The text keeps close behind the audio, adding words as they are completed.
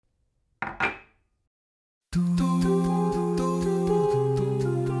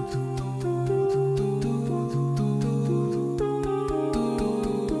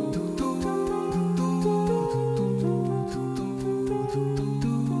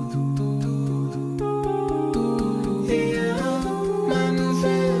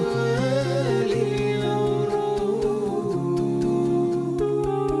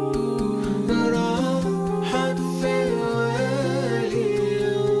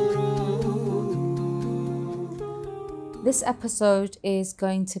This episode is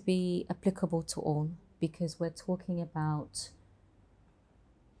going to be applicable to all because we're talking about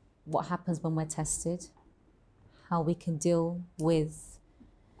what happens when we're tested, how we can deal with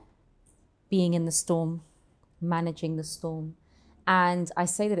being in the storm, managing the storm. And I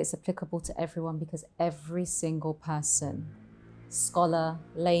say that it's applicable to everyone because every single person, scholar,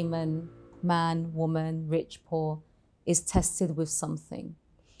 layman, man, woman, rich, poor, is tested with something.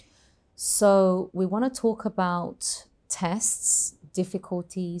 So we want to talk about tests,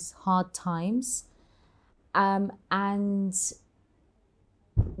 difficulties, hard times. And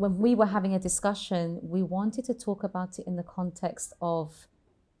when we were having a discussion, we wanted to talk about it in the context of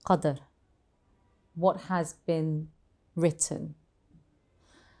qadr, what has been written.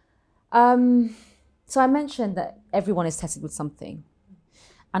 So I mentioned that everyone is tested with something.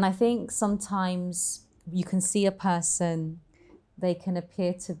 And I think sometimes you can see a person, they can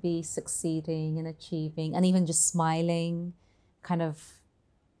appear to be succeeding and achieving and even just smiling, kind of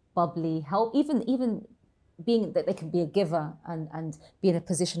bubbly, help, even being that they can be a giver and be in a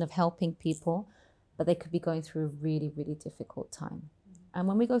position of helping people, but they could be going through a really, really difficult time. And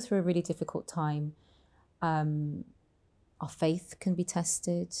when we go through a really difficult time, our faith can be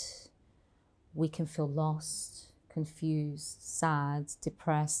tested. We can feel lost, confused, sad,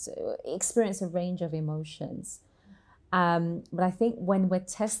 depressed, experience a range of emotions. But I think when we're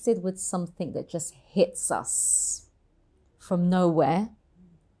tested with something that just hits us from nowhere,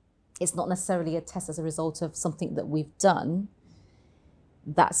 it's not necessarily a test as a result of something that we've done.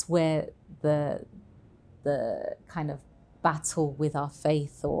 That's where the kind of battle with our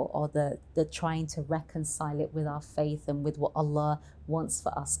faith or the trying to reconcile it with our faith and with what Allah wants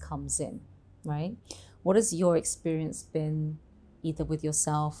for us comes in, right? What has your experience been, either with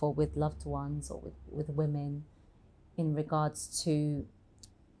yourself or with loved ones or with women, in regards to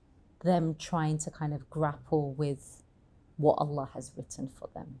them trying to kind of grapple with what Allah has written for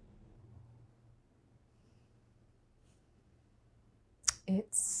them?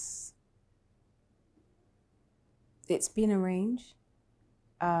 It's been a range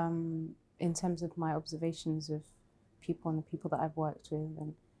in terms of my observations of people and the people that I've worked with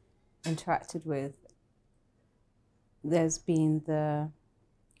and interacted with. There's been the,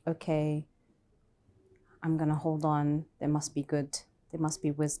 okay, I'm going to hold on, there must be good, there must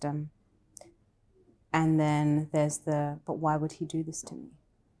be wisdom. And then there's the, but why would he do this to me?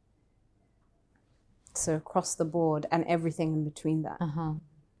 So across the board and everything in between that.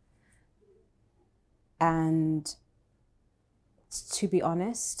 And to be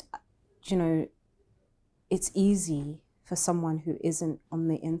honest, you know, it's easy for someone who isn't on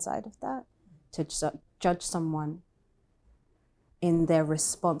the inside of that to judge someone in their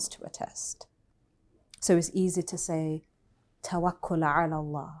response to a test. So it's easy to say, tawakkul ala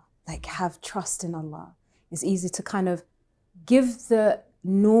Allah, like have trust in Allah. It's easy to kind of give the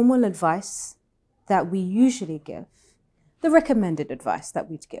normal advice that we usually give, the recommended advice that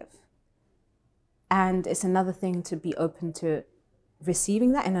we'd give. And it's another thing to be open to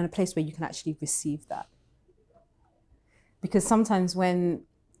receiving that and in a place where you can actually receive that. Because sometimes when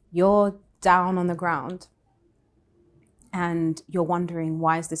you're down on the ground and you're wondering,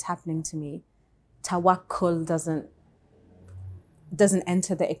 why is this happening to me? Tawakkul doesn't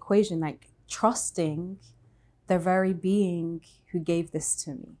enter the equation, like trusting the very being who gave this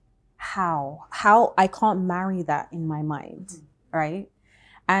to me. How I can't marry that in my mind, right?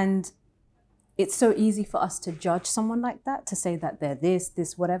 And it's so easy for us to judge someone like that, to say that they're this,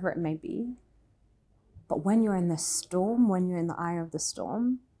 whatever it may be. But when you're in the storm, when you're in the eye of the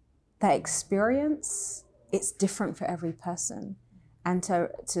storm, that experience, it's different for every person. And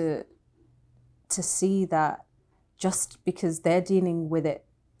to see that just because they're dealing with it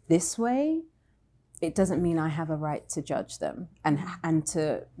this way, it doesn't mean I have a right to judge them and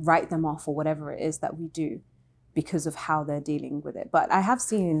to write them off or whatever it is that we do because of how they're dealing with it. But I have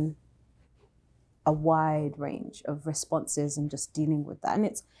seen a wide range of responses and just dealing with that.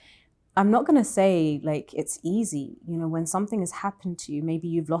 And I'm not going to say like it's easy. You know, when something has happened to you, maybe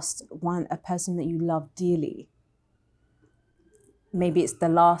you've lost a person that you love dearly. Maybe it's the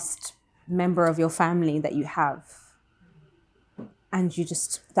last member of your family that you have. And you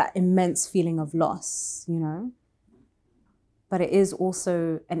just, that immense feeling of loss, you know. But it is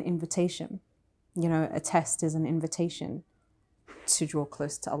also an invitation. You know, a test is an invitation to draw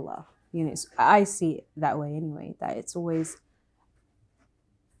close to Allah. You know, I see it that way anyway, that it's always,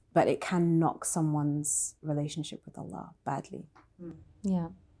 but it can knock someone's relationship with Allah badly. Yeah.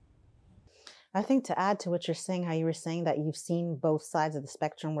 I think to add to what you're saying, how you were saying that you've seen both sides of the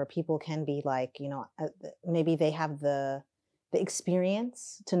spectrum where people can be like, you know, maybe they have the the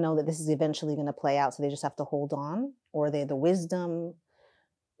experience to know that this is eventually going to play out, so they just have to hold on, or are they the wisdom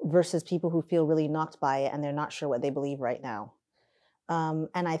versus people who feel really knocked by it and they're not sure what they believe right now? And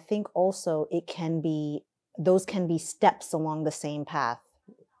I think also those can be steps along the same path.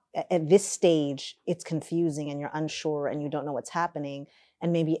 At this stage, it's confusing and you're unsure and you don't know what's happening.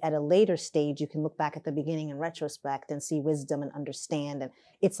 And maybe at a later stage, you can look back at the beginning in retrospect and see wisdom and understand. And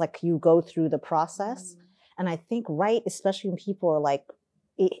it's like you go through the process. And I think, right, especially when people are like,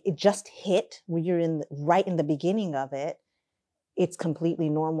 it just hit when you're right in the beginning of it, it's completely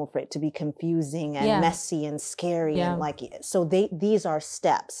normal for it to be confusing and messy and scary. And like, so these are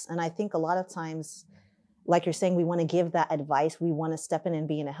steps. And I think a lot of times, like you're saying, we want to give that advice. We want to step in and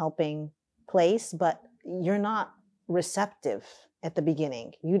be in a helping place, but you're not receptive at the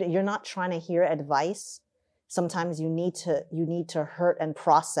beginning. You're not trying to hear advice. Sometimes you need to hurt and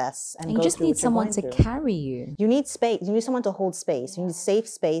process and you go just through need what you're someone going to through. carry you. You need space. You need someone to hold space. You need safe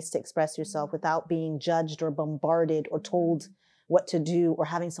space to express yourself without being judged or bombarded or told what to do or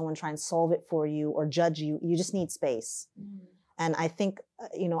having someone try and solve it for you or judge you. You just need space. And I think,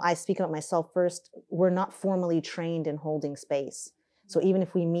 I speak about myself first, we're not formally trained in holding space. So even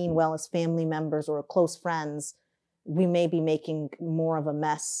if we mean well as family members or close friends, we may be making more of a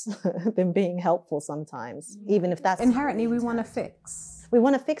mess than being helpful sometimes, even if that's... Inherently, we want to fix. We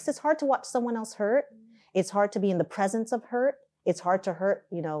want to fix. It's hard to watch someone else hurt. It's hard to be in the presence of hurt. It's hard to hurt,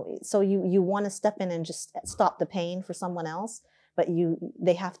 so you want to step in and just stop the pain for someone else, but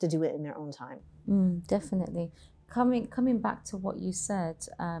they have to do it in their own time. Definitely. Coming back to what you said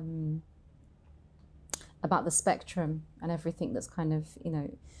about the spectrum and everything that's kind of,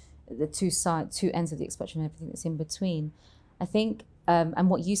 the two ends of the spectrum and everything that's in between. I think, and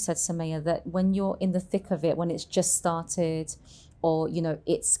what you said, Samaya, that when you're in the thick of it, when it's just started, or,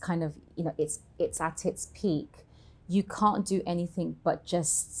 it's kind of, it's at its peak, you can't do anything but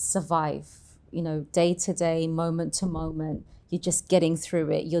just survive, day to day, moment to moment. You're just getting through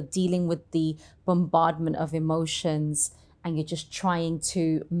it. You're dealing with the bombardment of emotions and you're just trying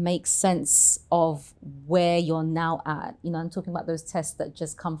to make sense of where you're now at. I'm talking about those tests that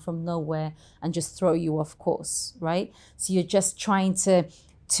just come from nowhere and just throw you off course, right? So you're just trying to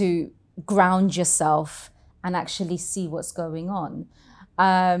ground yourself and actually see what's going on.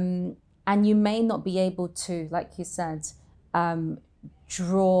 And you may not be able to, like you said,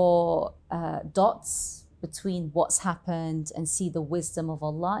 draw dots between what's happened and see the wisdom of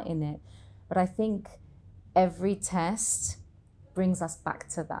Allah in it. But I think every test brings us back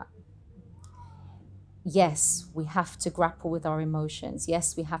to that. Yes, we have to grapple with our emotions.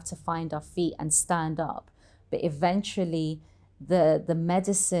 Yes, we have to find our feet and stand up. But eventually, the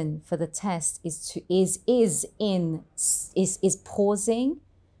medicine for the test is pausing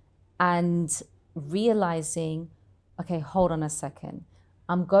and realizing, okay, hold on a second.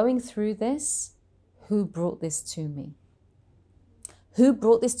 I'm going through this. Who brought this to me? Who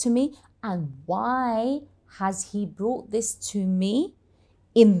brought this to me? And why has he brought this to me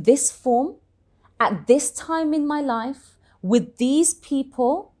in this form, at this time in my life, with these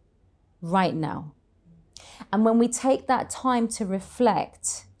people right now? And when we take that time to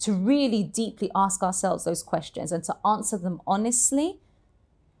reflect, to really deeply ask ourselves those questions and to answer them honestly,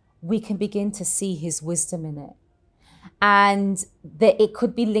 we can begin to see his wisdom in it. And that it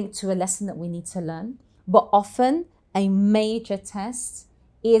could be linked to a lesson that we need to learn. But often a major test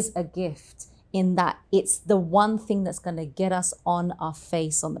is a gift in that it's the one thing that's going to get us on our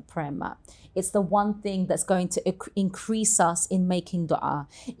face on the prayer mat. It's the one thing that's going to increase us in making dua.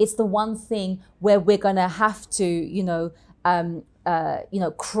 It's the one thing where we're going to have to,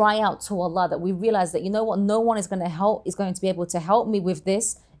 cry out to Allah, that we realize that, no one is going to be able to help me with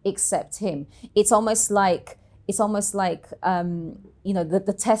this except him. It's almost like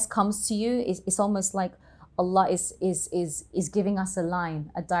the test comes to you. It's almost like Allah is giving us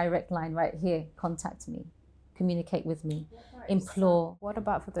a direct line right here. Contact me, communicate with me, implore. What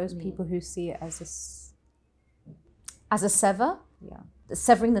about for those people who see it as a sever? Yeah,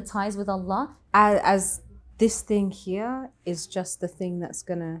 severing the ties with Allah. As this thing here is just the thing that's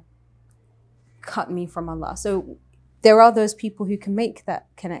gonna cut me from Allah. So there are those people who can make that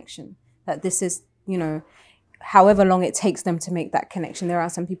connection. That this is, however long it takes them to make that connection, there are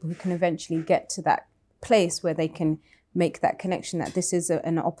some people who can eventually get to that place where they can make that connection, that this is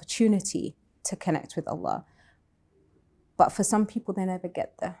an opportunity to connect with Allah. But for some people, they never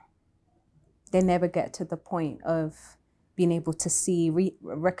get there. They never get to the point of being able to see,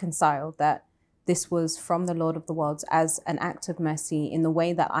 reconcile that this was from the Lord of the worlds as an act of mercy in the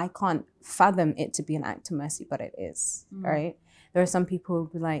way that I can't fathom it to be an act of mercy, but it is, right? There are some people who will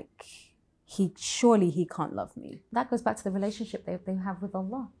be like, surely he can't love me. That goes back to the relationship they have with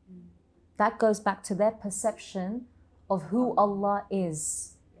Allah. That goes back to their perception of who Allah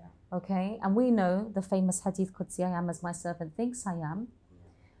is. Okay, and we know the famous hadith Qudsi, I am as my servant thinks I am.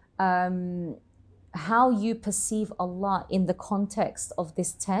 How you perceive Allah in the context of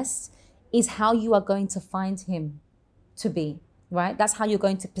this test is how you are going to find him to be, right? That's how you're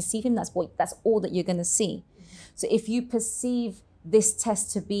going to perceive him. That's all that you're going to see. So if you perceive this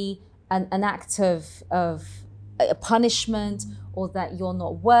test to be an act of a punishment, or that you're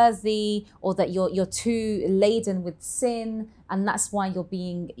not worthy, or that you're too laden with sin, and that's why you're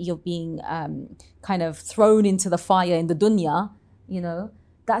being kind of thrown into the fire in the dunya,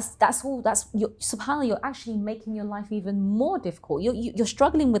 subhanAllah, you're actually making your life even more difficult. You're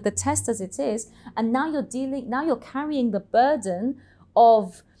struggling with the test as it is, and now you're carrying the burden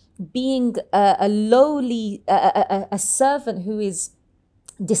of being a lowly, a servant who is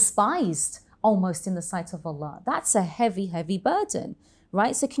despised almost in the sight of Allah. That's a heavy, heavy burden,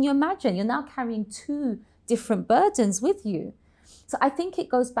 right? So can you imagine? You're now carrying two different burdens with you. So I think it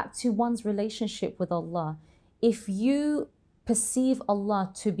goes back to one's relationship with Allah. If you perceive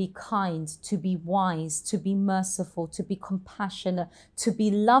Allah to be kind, to be wise, to be merciful, to be compassionate, to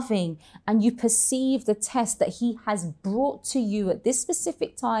be loving, and you perceive the test that he has brought to you at this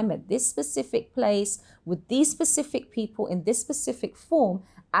specific time, at this specific place, with these specific people, in this specific form,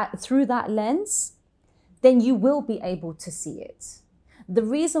 through that lens, then you will be able to see it. The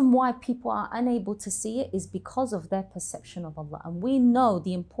reason why people are unable to see it is because of their perception of Allah. And we know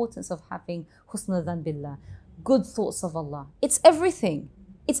the importance of having husnul dhan billah, good thoughts of Allah. It's everything.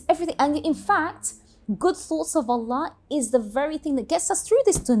 It's everything. And in fact, good thoughts of Allah is the very thing that gets us through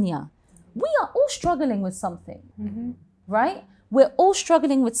this dunya. We are all struggling with something, right? We're all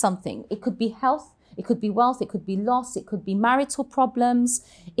struggling with something. It could be health, it could be wealth, it could be loss, it could be marital problems,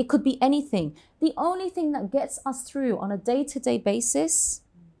 it could be anything. The only thing that gets us through on a day-to-day basis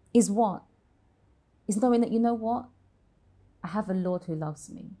is what? Is knowing that, you know what? I have a Lord who loves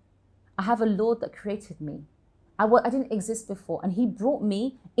me. I have a Lord that created me. I didn't exist before, and he brought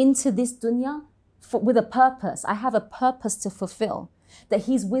me into this dunya with a purpose. I have a purpose to fulfill, that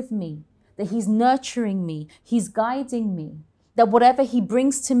he's with me, that he's nurturing me, he's guiding me, that whatever he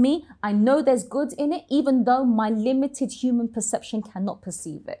brings to me, I know there's good in it, even though my limited human perception cannot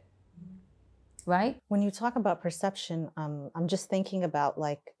perceive it. Right? When you talk about perception, I'm just thinking about,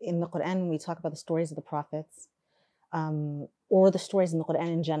 like, in the Quran, when we talk about the stories of the prophets, or the stories in the Quran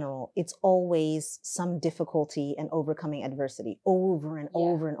in general, it's always some difficulty and overcoming adversity over and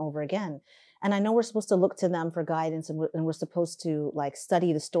over and over again. And I know we're supposed to look to them for guidance, and we're supposed to, like,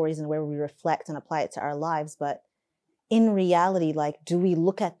 study the stories in a way where we reflect and apply it to our lives. But in reality, like, do we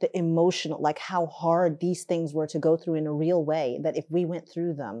look at the emotional, like how hard these things were to go through in a real way, that if we went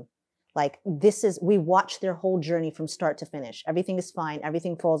through them, like, we watch their whole journey from start to finish. Everything is fine.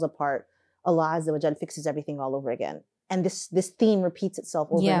 Everything falls apart. Allah Azza wa Jal fixes everything all over again. And this theme repeats itself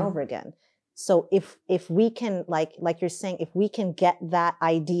over and over again. So if we can, like you're saying, if we can get that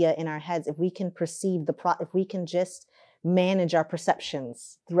idea in our heads, if we can perceive if we can just manage our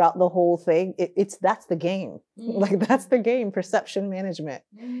perceptions throughout the whole thing, that's the game. Like, that's the game, perception management.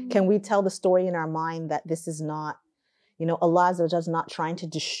 Can we tell the story in our mind that this is not, Allah Azza wa Jalla is not trying to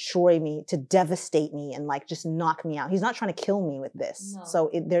destroy me, to devastate me and, like, just knock me out. He's not trying to kill me with this. No. So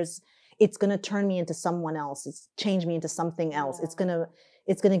it's going to turn me into someone else. It's change me into something else. Yeah.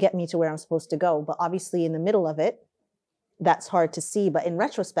 It's going to get me to where I'm supposed to go. But obviously in the middle of it, that's hard to see. But in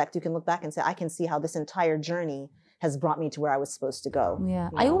retrospect, you can look back and say, I can see how this entire journey has brought me to where I was supposed to go.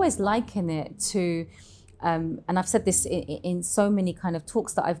 Yeah, I always liken it to, and I've said this in so many kind of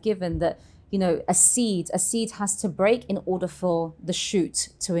talks that I've given, that, a seed has to break in order for the shoot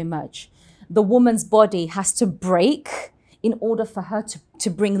to emerge. The woman's body has to break in order for her to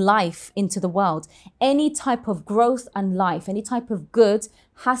bring life into the world. Any type of growth and life, any type of good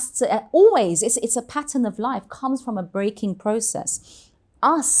has to always, it's a pattern of life, comes from a breaking process.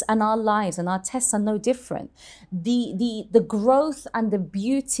 Us and our lives and our tests are no different. The growth and the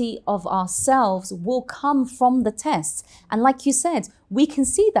beauty of ourselves will come from the tests. And like you said, we can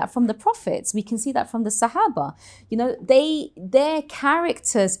see that from the prophets. We can see that from the Sahaba. Their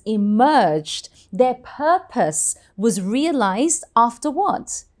characters emerged. Their purpose was realized after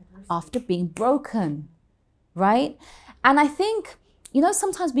what? After being broken, right? And I think,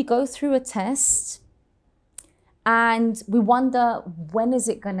 sometimes we go through a test and we wonder, when is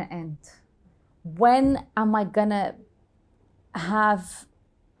it going to end? When am I going to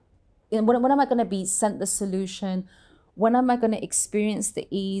when am I going to be sent the solution? When am I going to experience the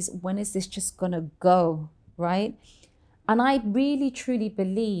ease? When is this just going to go, right? And I really, truly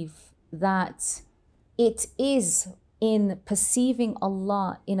believe that it is in perceiving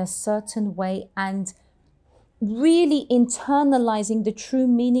Allah in a certain way and really internalizing the true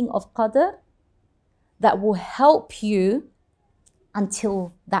meaning of qadr that will help you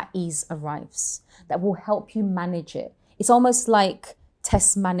until that ease arrives, that will help you manage it. It's almost like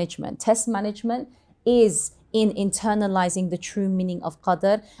test management. Test management is in internalizing the true meaning of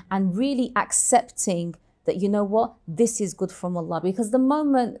qadr and really accepting that, you know what, this is good from Allah. Because the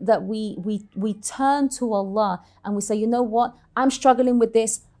moment that we turn to Allah and we say, you know what, I'm struggling with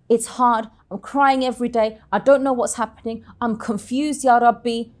this, it's hard, I'm crying every day, I don't know what's happening, I'm confused, Ya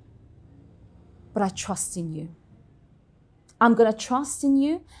Rabbi, but I trust in you. I'm going to trust in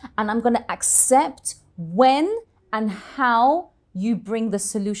you, and I'm going to accept when and how you bring the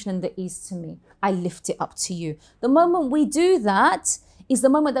solution and the ease to me. I lift it up to you. The moment we do that is the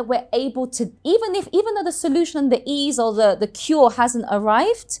moment that we're able to, even though the solution and the ease or the cure hasn't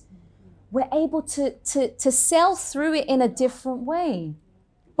arrived, we're able to sail through it in a different way.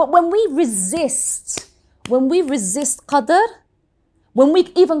 But when we resist qadr, when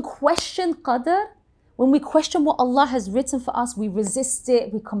we even question qadr, when we question what Allah has written for us, we resist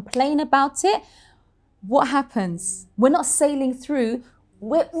it, we complain about it, what happens? We're not sailing through,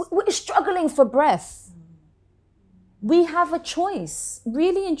 we're struggling for breath. We have a choice.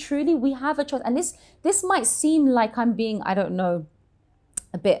 Really and truly, we have a choice. And this might seem like I'm being, I don't know,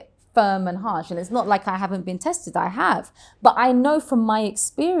 a bit firm and harsh. And it's not like I haven't been tested, I have. But I know from my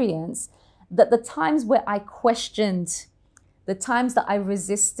experience that the times where I questioned, the times that I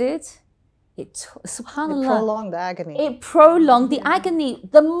resisted, subhanAllah, it prolonged the agony. It prolonged the agony.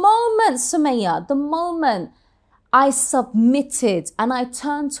 The moment, Sumaya, the moment I submitted and I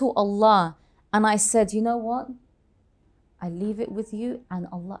turned to Allah and I said, you know what? I leave it with you, and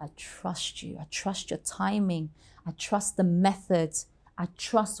Allah, I trust you. I trust your timing. I trust the method. I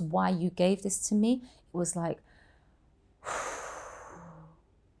trust why you gave this to me. It was like,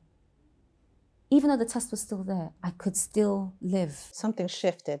 even though the test was still there, I could still live. Something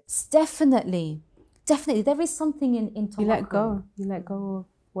shifted. Definitely. There is something in tawakkul. You let go of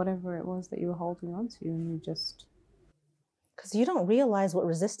whatever it was that you were holding on to, and you just... Because you don't realize what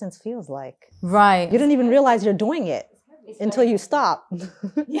resistance feels like. Right. You don't even realize you're doing it until you stop.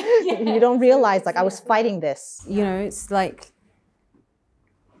 You don't realize, like, I was fighting this. You know, it's like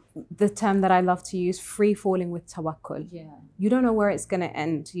the term that I love to use, free falling with tawakkul. Yeah. You don't know where it's going to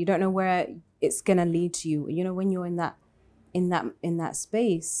end. You don't know where it's going to lead you. You know, when you're in that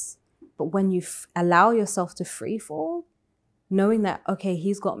space, but when you allow yourself to free fall, knowing that, okay,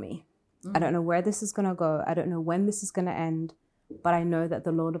 he's got me. I don't know where this is going to go. I don't know when this is going to end, but I know that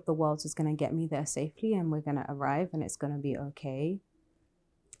the Lord of the worlds is going to get me there safely, and we're going to arrive, and it's going to be okay.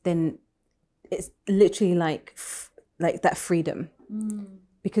 Then it's literally like that freedom,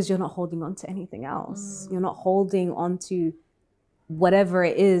 because you're not holding on to anything else. You're not holding on to whatever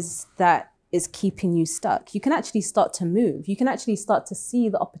it is that is keeping you stuck. You can actually start to move. You can actually start to see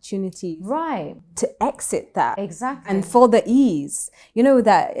the opportunity, right, to exit that. Exactly. And for the ease, you know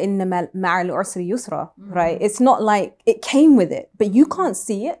that in the ma'al usri yusra, right? It's not like it came with it, but you can't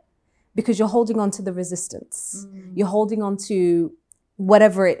see it because you're holding on to the resistance. You're holding on to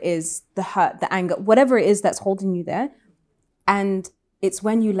whatever it is, the hurt, the anger, whatever it is that's holding you there. And it's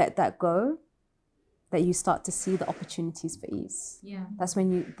when you let that go that you start to see the opportunities for ease. Yeah. That's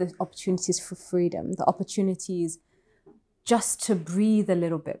when the opportunities for freedom, the opportunities just to breathe a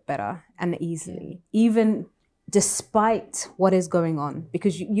little bit better and easily, even despite what is going on,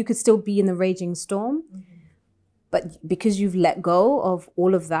 because you could still be in the raging storm, but because you've let go of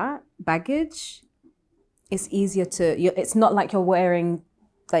all of that baggage, it's easier it's not like you're wearing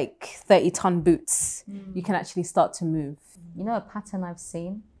like 30-ton boots. You can actually start to move. You know, a pattern I've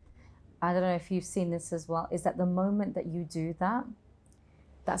seen, I don't know if you've seen this as well, is that the moment that you do that,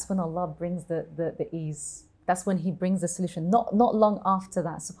 that's when Allah brings the ease. That's when He brings the solution. Not long after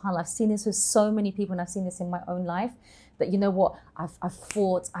that, subhanAllah. I've seen this with so many people, and I've seen this in my own life, that, you know what, I've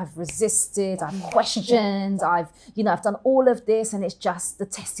fought, I've resisted, I've questioned, I've done all of this, and it's just, the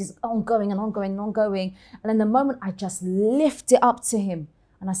test is ongoing and ongoing and ongoing. And then the moment I just lift it up to Him,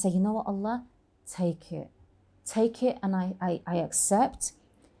 and I say, you know what, Allah, take it, and I accept,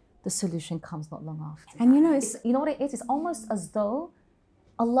 the solution comes not long after. And you know, you know what it is? It's almost as though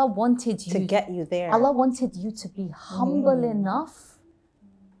Allah wanted you to get you there. Allah wanted you to be humble enough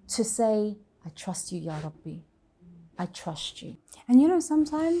to say, I trust you, Ya Rabbi. I trust you. And you know,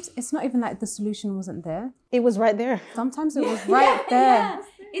 sometimes it's not even like the solution wasn't there. It was right there. Sometimes it was right there.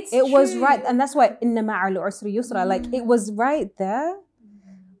 It was right, and that's why inna ma'al usri yusra, like it was right there.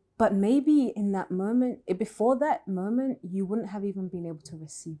 But maybe in that moment, before that moment, you wouldn't have even been able to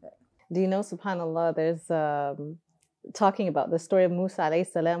receive it. Do you know, subhanAllah, there's talking about the story of Musa alayhi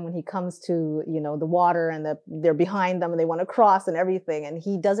salam when he comes to, you know, the water and they're behind them and they want to cross and everything. And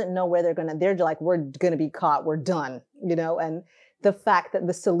he doesn't know where they're like, we're going to be caught. We're done, you know, and the fact that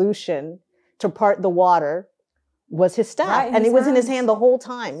the solution to part the water was his staff, Right, and his it was in his hands. hand the whole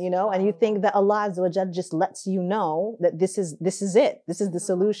time, you know, and you think that Allah Azza wa Jal just lets you know that this is it, this is the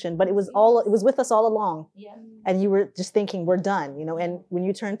solution, but it was with us all along. Yeah. And you were just thinking, we're done, you know, and when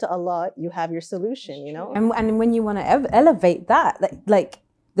you turn to Allah, you have your solution, you know. And when you want to elevate that, like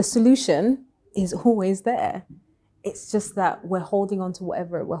the solution is always there. It's just that we're holding on to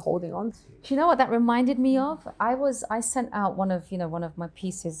whatever we're holding on to. Do you know what that reminded me of? I sent out one of my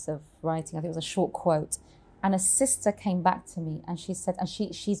pieces of writing. I think it was a short quote. And a sister came back to me and she said, and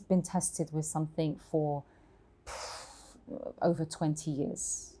she's been tested with something for over 20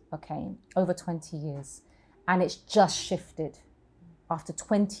 years, okay? Over 20 years. And it's just shifted after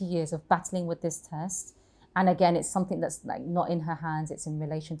 20 years of battling with this test. And again, it's something that's like not in her hands. It's in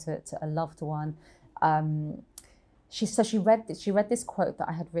relation to a loved one. She read this quote that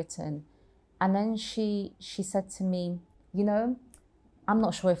I had written. And then she said to me, you know, I'm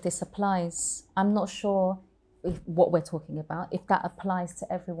not sure if this applies. I'm not sure if what we're talking about, if that applies to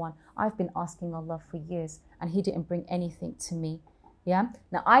everyone. I've been asking Allah for years and He didn't bring anything to me. Yeah.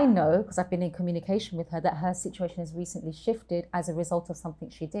 Now I know, because I've been in communication with her, that her situation has recently shifted as a result of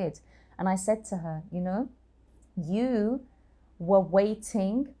something she did. And I said to her, you know, you were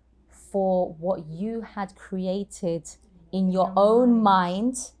waiting for what you had created in your own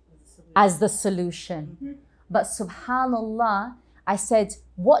mind as the solution. But subhanallah, I said,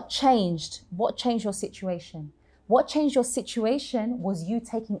 what changed? What changed your situation? What changed your situation was you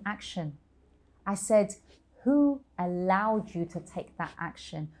taking action. I said, who allowed you to take that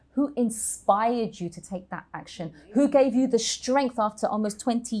action? Who inspired you to take that action? Who gave you the strength after almost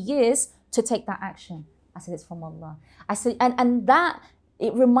 20 years to take that action? I said, it's from Allah. I said, and that,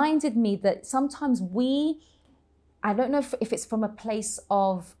 it reminded me that sometimes I don't know if it's from a place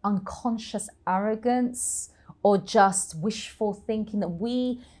of unconscious arrogance or just wishful thinking, that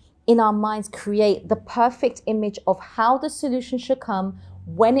we in our minds create the perfect image of how the solution should come,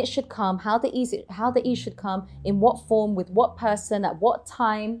 when it should come, how the ease should come, in what form, with what person, at what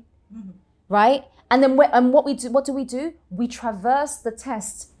time, right? And then what do we do? We traverse the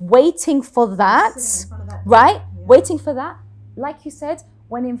test waiting for that, right? Yeah. Waiting for that, like you said,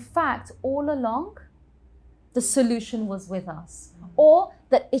 when in fact all along the solution was with us, or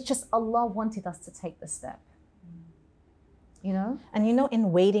that it's just Allah wanted us to take the step. You know? And you know,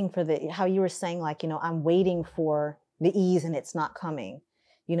 in waiting for how you were saying, like, you know, I'm waiting for the ease and it's not coming.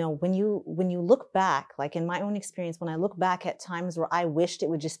 You know, when you look back, like in my own experience, when I look back at times where I wished it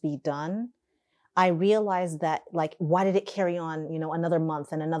would just be done, I realized that, like, why did it carry on, you know, another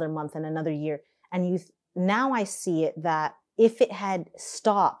month and another month and another year? And now I see it that if it had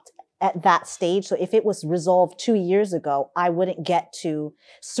stopped at that stage, so if it was resolved 2 years ago, I wouldn't get to,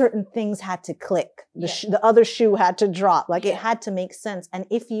 certain things had to click. The other shoe had to drop. Like, it had to make sense. And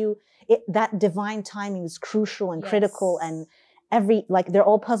that divine timing is crucial and critical, and they're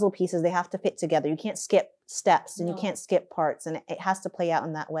all puzzle pieces. They have to fit together. You can't skip steps and you can't skip parts, and it has to play out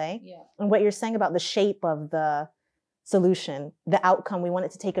in that way. Yeah. And what you're saying about the shape of the solution, the outcome, we want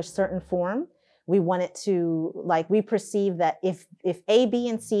it to take a certain form. We want it to, like, we perceive that if A, B,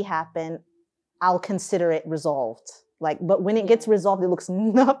 and C happen, I'll consider it resolved. Like, but when it gets resolved, it looks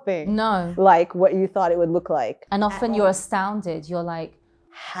nothing like what you thought it would look like. And often you're astounded. You're like,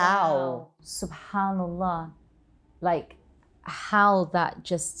 how? Wow, subhanallah, like how that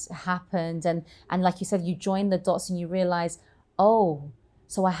just happened. And like you said, you join the dots and you realize, oh,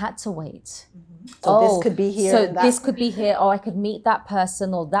 so I had to wait. So this could be here. So this could be here, or I could meet that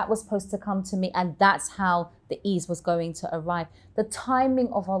person, or that was supposed to come to me. And that's how the ease was going to arrive. The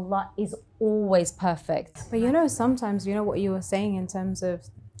timing of Allah is always perfect. But you know, sometimes, you know what you were saying in terms of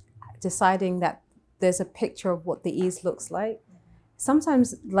deciding that there's a picture of what the ease looks like.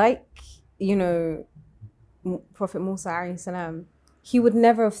 Sometimes, like, you know, Prophet Musa alayhi salam, he would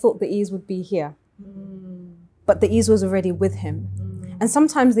never have thought the ease would be here. But the ease was already with him. And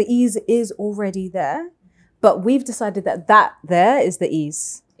sometimes the ease is already there, but we've decided that there is the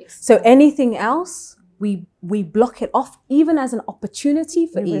ease. So anything else, we block it off, even as an opportunity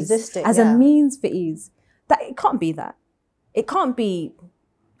for ease, as a means for ease. That it can't be that. It can't be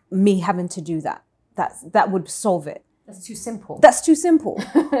me having to do that. That would solve it. That's too simple. That's too simple.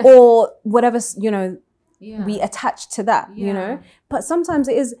 Or whatever, you know, we attach to that, you know. But sometimes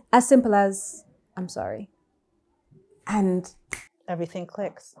it is as simple as, I'm sorry. And Everything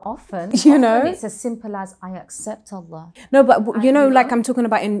clicks. Often, You know? often it's as simple as I accept Allah. No, but you know, like I'm talking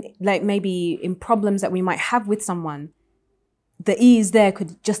about in like maybe in problems that we might have with someone, the ease there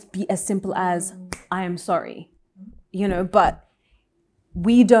could just be as simple as I am sorry, you know, but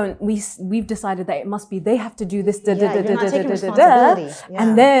we've decided that it must be they have to do this, You're not taking responsibility. Yeah.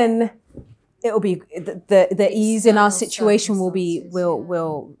 and then it'll be the ease in our situation will be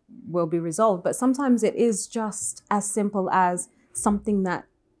resolved. But sometimes it is just as simple as something that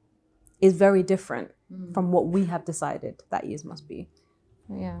is very different from what we have decided that ease must be.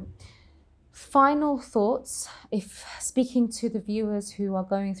 Yeah. Final thoughts, if speaking to the viewers who are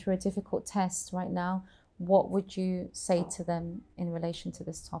going through a difficult test right now, what would you say to them in relation to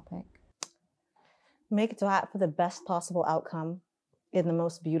this topic? Make dua for the best possible outcome in the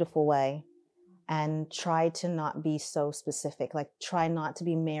most beautiful way, and try to not be so specific. Like, try not to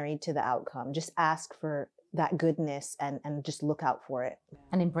be married to the outcome. Just ask for that goodness and just look out for it.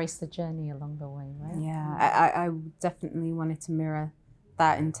 And embrace the journey along the way, right? Yeah, I definitely wanted to mirror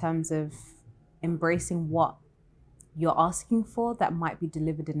that in terms of embracing what you're asking for that might be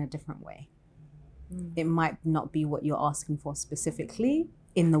delivered in a different way. It might not be what you're asking for specifically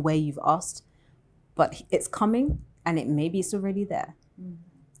in the way you've asked, but it's coming, and maybe it's already there,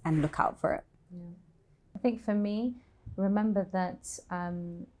 and look out for it. Yeah. I think for me, remember that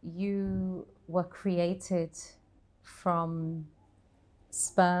you were created from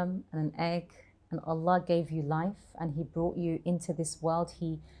sperm and an egg, and Allah gave you life, and He brought you into this world.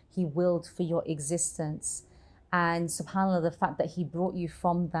 He willed for your existence, and subhanAllah, the fact that He brought you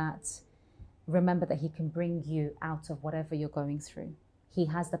from that, remember that He can bring you out of whatever you're going through. He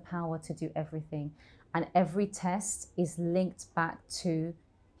has the power to do everything, and every test is linked back to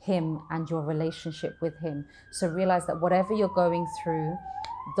Him and your relationship with Him. So realize that whatever you're going through,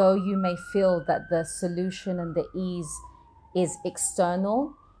 though you may feel that the solution and the ease is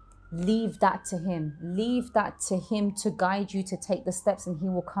external, leave that to Him. Leave that to Him to guide you to take the steps, and He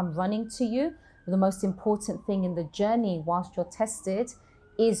will come running to you. The most important thing in the journey whilst you're tested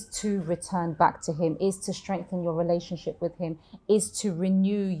is to return back to Him, is to strengthen your relationship with Him, is to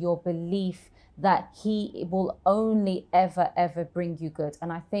renew your belief that He will only ever bring you good.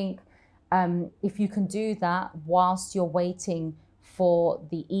 And I think if you can do that whilst you're waiting for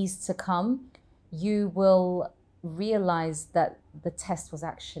the ease to come, you will realize that the test was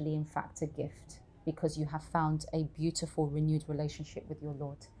actually in fact a gift, because you have found a beautiful renewed relationship with your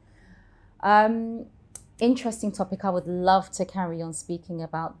Lord. Interesting topic. I would love to carry on speaking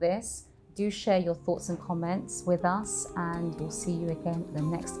about this. Do share your thoughts and comments with us, and we'll see you again in the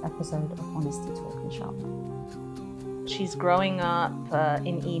next episode of Honesty Talk, inshallah. She's growing up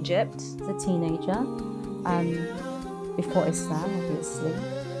in Egypt. As a teenager, before Islam, obviously.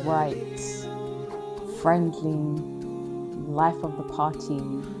 Right. Friendly, life of the party,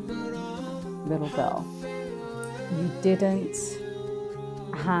 little girl. You didn't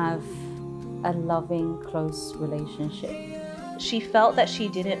have a loving, close relationship. She felt that she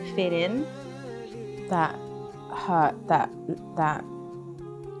didn't fit in. That hurt, that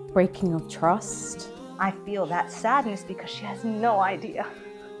breaking of trust. I feel that sadness because she has no idea.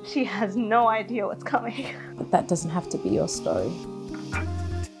 She has no idea what's coming. That doesn't have to be your story.